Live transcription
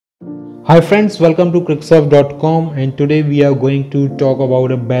Hi friends, welcome to Cricsurf.com, and today we are going to talk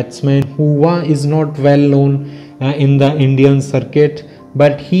about a batsman who is not well known in the Indian circuit,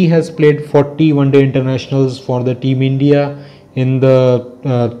 but he has played 40 one-day internationals for the Team India in the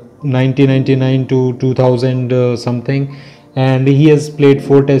 1999 to 2000 something, and he has played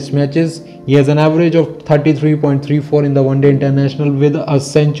 4 test matches. He has an average of 33.34 in the one-day international with a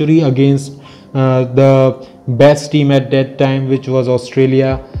century against the best team at that time, which was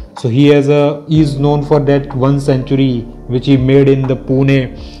Australia. So he is known for that one century which he made in the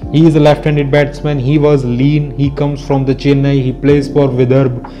Pune. He is a left-handed batsman. He was lean. He comes from the Chennai. He plays for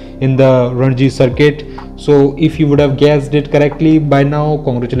Vidarbh in the Ranji circuit. So if you would have guessed it correctly by now,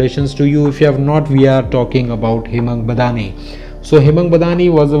 congratulations to you. If you have not, we are talking about Hemang Badani. So Hemang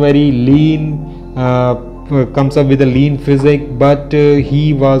Badani was a very lean, comes up with a lean physique, but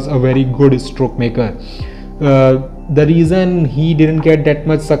he was a very good stroke maker. The reason he didn't get that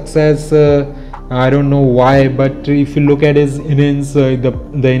much success, I don't know why, but if you look at his innings, the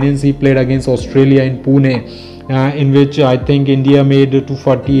innings he played against Australia in Pune, in which I think India made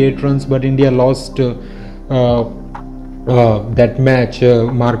 248 runs, but India lost that match.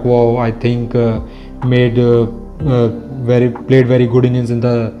 Mark Wow, I think, made played very good innings in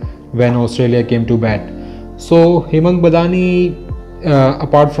the when Australia came to bat. So Hemang Badani,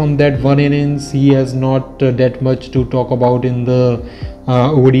 apart from that one innings, he has not that much to talk about in the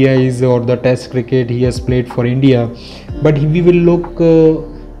ODIs or the Test cricket he has played for India. But we will look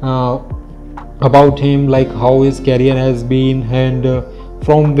about him, like how his career has been, and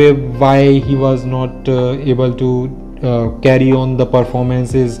why he was not able to carry on the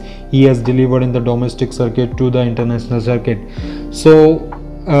performances he has delivered in the domestic circuit to the international circuit. So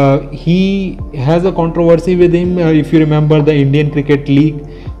he has a controversy with him. If you remember the Indian Cricket League,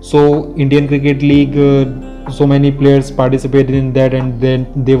 so Indian Cricket League, so many players participated in that, and then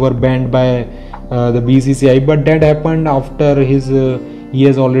they were banned by the BCCI. But that happened after he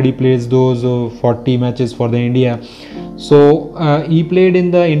has already played those 40 matches for the India. So he played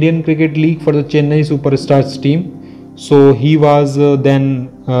in the Indian Cricket League for the Chennai Superstars team. So he was then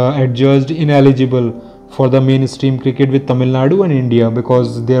adjudged ineligible for the mainstream cricket with Tamil Nadu and India,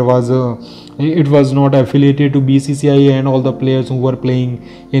 because it was not affiliated to BCCI, and all the players who were playing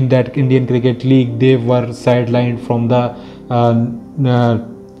in that Indian Cricket League, they were sidelined from the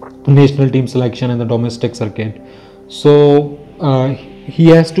national team selection and the domestic circuit. So he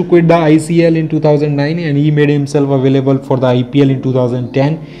has to quit the ICL in 2009, and he made himself available for the IPL in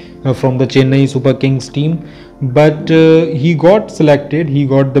 2010 from the Chennai Super Kings team. But he got selected, he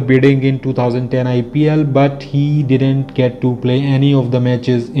got the bidding in 2010 IPL, but he didn't get to play any of the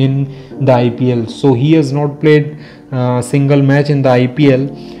matches in the IPL. So he has not played a single match in the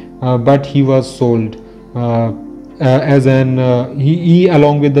IPL, but he was sold he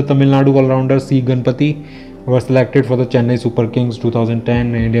along with the Tamil Nadu all-rounder C. Ganpati was selected for the Chennai Super Kings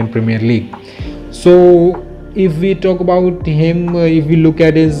 2010 Indian Premier League. So if we talk about him, if we look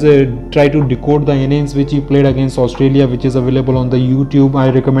at his try to decode the innings which he played against Australia, which is available on the YouTube, I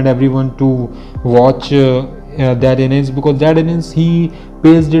recommend everyone to watch that innings, because that innings he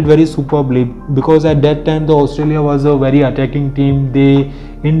paced it very superbly, because at that time the Australia was a very attacking team.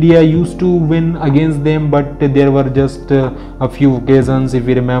 India used to win against them, but there were just a few occasions. If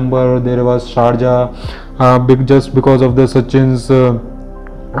we remember, there was Sharjah, just because of the Sachin's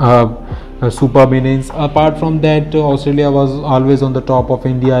superb innings. Apart from that, Australia was always on the top of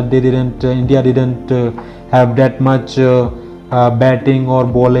India. India didn't have that much batting or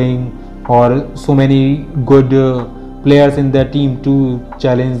bowling or so many good players in their team to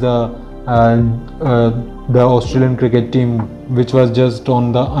challenge the Australian cricket team, which was just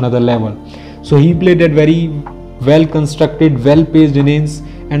on the another level. So he played that very well constructed, well paced innings,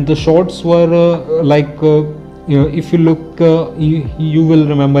 and the shots were if you look, you will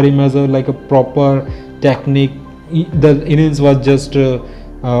remember him as like a proper technique. The innings was just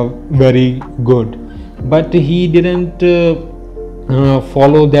very good, but he didn't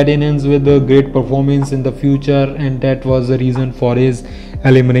follow that innings with a great performance in the future, and that was the reason for his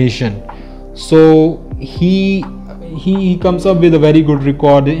elimination. So he comes up with a very good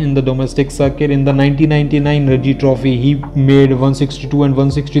record in the domestic circuit. In the 1999 Ranji Trophy, he made 162 and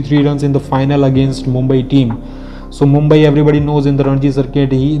 163 runs in the final against Mumbai team. So Mumbai, everybody knows, in the Ranji circuit,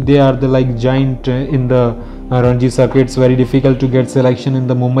 they are the like giant in the Ranji circuit. It's very difficult to get selection in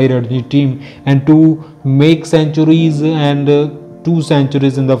the Mumbai Ranji team, and to make centuries and 2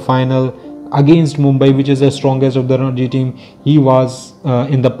 centuries in the final against Mumbai, which is the strongest of the Ranji team, he was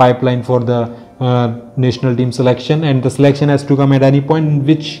in the pipeline for the national team selection, and the selection has to come at any point,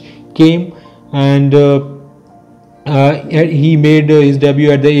 which came, and He made his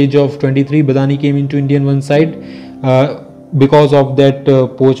debut at the age of 23. Badani came into Indian one side because of that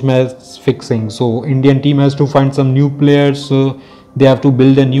poach match fixing. So Indian team has to find some new players. They have to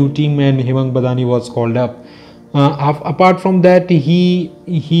build a new team, and Hemang Badani was called up. Apart from that, he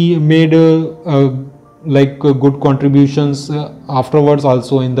made good contributions afterwards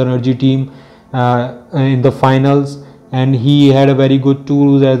also in the Energy team in the finals, and he had a very good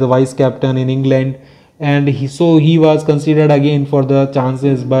tour as a vice captain in England, and he was considered again for the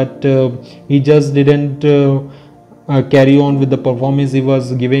chances, but he just didn't carry on with the performance he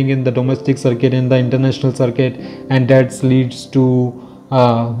was giving in the domestic circuit and the international circuit, and that leads to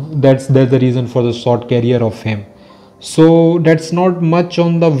that's the reason for the short career of him. So that's not much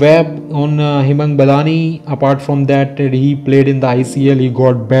on the web on Hemang Badani. Apart from that, he played in the ICL, he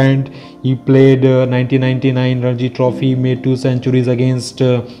got banned. He played 1999 Ranji Trophy, made 2 centuries against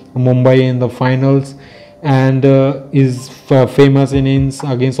Mumbai in the finals, and his famous innings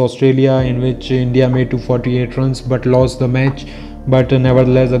against Australia, in which India made 248 runs but lost the match, but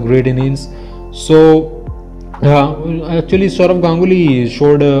nevertheless a great innings. So actually Saurav Ganguly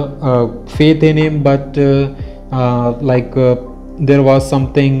showed faith in him, but there was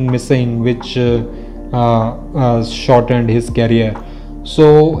something missing which shortened his career.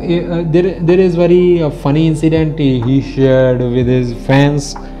 So there is very funny incident he shared with his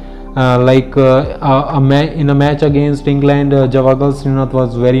fans. In a match against England, Javagal Srinath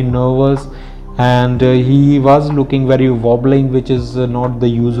was very nervous, and he was looking very wobbling, which is not the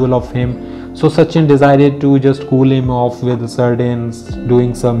usual of him. So Sachin decided to just cool him off with certain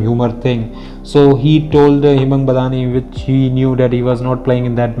doing some humor thing. So he told Hemang Badani, which he knew that he was not playing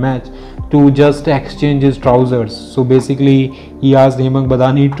in that match, to just exchange his trousers. So basically he asked Hemang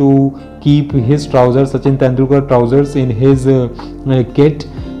Badani to keep his trousers, Sachin Tendulkar trousers, in his kit.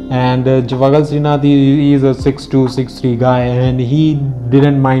 And Javagal Srinath, he is a 6'2", 6'3" guy, and he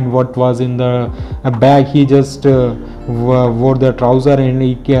didn't mind what was in the bag. He just wore the trouser, and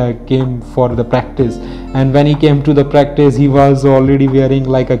he came for the practice. And when he came to the practice, he was already wearing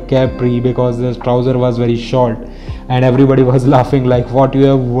like a capri, because the trouser was very short, and everybody was laughing like, what you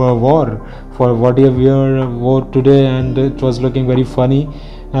have wore today, and it was looking very funny.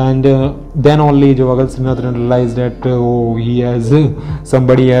 And then only Javagal Srinath realized that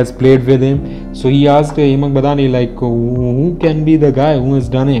somebody has played with him. So he asked Hemang Badani like, who can be the guy who has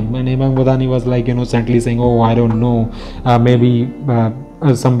done him? And Hemang Badani was like innocently saying, oh, I don't know, maybe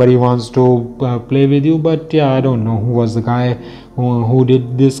somebody wants to play with you, but yeah, I don't know who was the guy who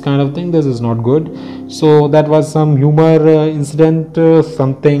did this kind of thing. This is not good. So that was some humor incident,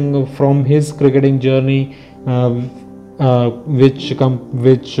 something from his cricketing journey, which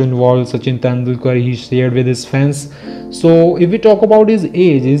involves Sachin Tendulkar. He shared with his fans. So if we talk about his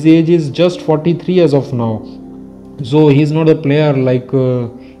age is just 43 as of now. So he's not a player like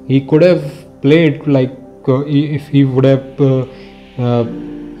he could have played like if he would have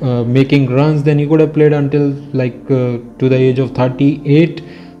making runs, then he could have played until like to the age of 38.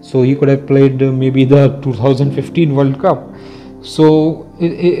 So he could have played maybe the 2015 World Cup. So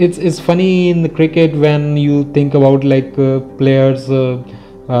it's funny in the cricket when you think about like players. So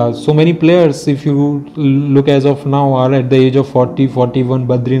many players, if you look as of now, are at the age of 40, 41.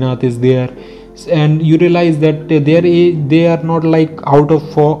 Badrinath is there, and you realize that they are not like out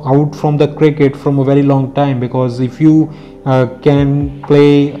from the cricket from a very long time, because if you can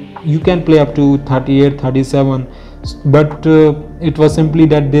play up to 38, 37. But it was simply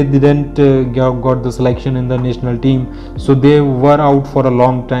that they didn't got the selection in the national team, so they were out for a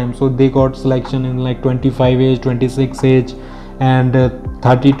long time. So they got selection in like 25 age, 26 age, and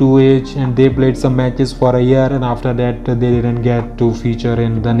 32 age, and they played some matches for a year, and after that they didn't get to feature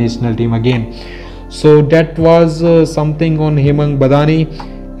in the national team again. So that was something on Hemang Badani,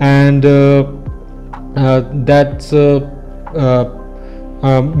 and that's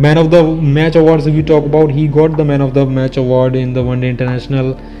man of the match awards. If we talk about, he got the man of the match award in the One Day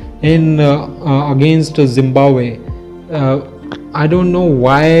International in against Zimbabwe. I don't know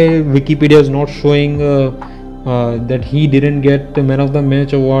why Wikipedia is not showing that he didn't get the man of the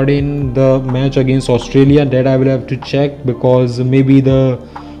match award in the match against Australia. That I will have to check, because maybe the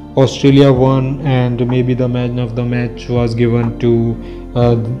Australia won and maybe the man of the match was given to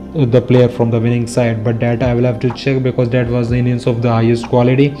the player from the winning side, but that I will have to check, because that was the innings of the highest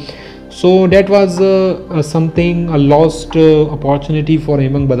quality. So that was a lost opportunity for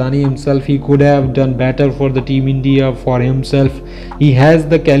Hemang Badani himself. He could have done better for the team India, for himself. He has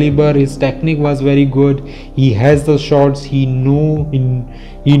the caliber, his technique was very good, he has the shots, he knew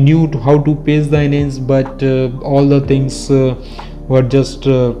how to pace the innings, but all the things were just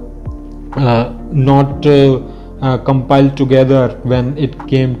not compiled together when it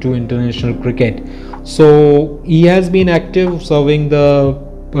came to international cricket. So he has been active serving the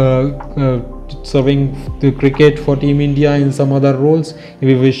cricket for Team India in some other roles.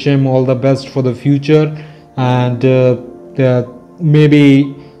 We wish him all the best for the future, and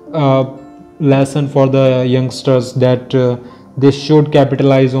maybe lesson for the youngsters that they should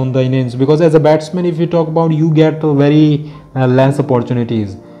capitalize on the innings, because as a batsman, if you talk about, you get very less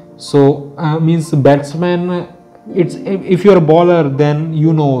opportunities. So means batsman, it's if you're a bowler, then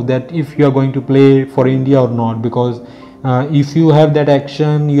you know that if you are going to play for India or not, because if you have that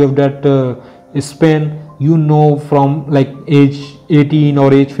action, you have that spin, you know from like age 18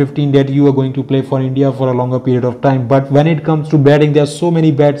 or age 15 that you are going to play for India for a longer period of time. But when it comes to batting, there are so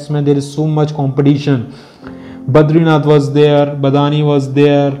many batsmen, there is so much competition. Badrinath was there, Badani was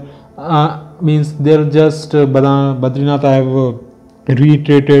there, means they're just Badrinath I have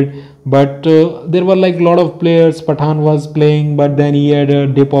reiterated, but there were like a lot of players. Pathan was playing, but then he had a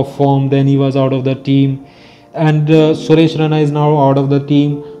dip of form, then he was out of the team, and Suresh Raina is now out of the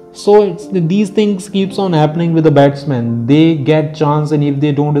team. So these things keeps on happening with the batsmen. They get chance, and if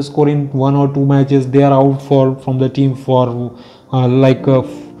they don't score in 1 or 2 matches, they are out from the team for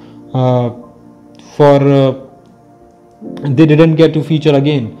they didn't get to feature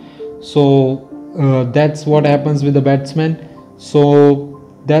again. So that's what happens with the batsmen. So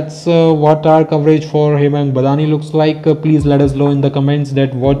that's what our coverage for Hemang Badani looks like. Please let us know in the comments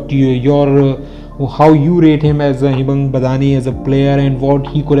that what how you rate him as a Hemang Badani as a player, and what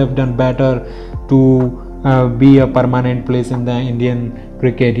he could have done better to be a permanent place in the Indian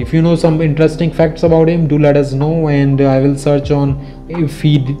cricket. If you know some interesting facts about him, do let us know, and I will search on if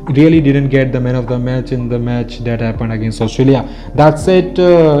he really didn't get the man of the match in the match that happened against Australia. That's it.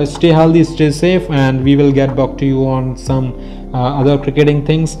 Stay healthy, stay safe, and we will get back to you on some other cricketing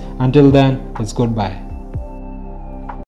things. Until then, it's goodbye.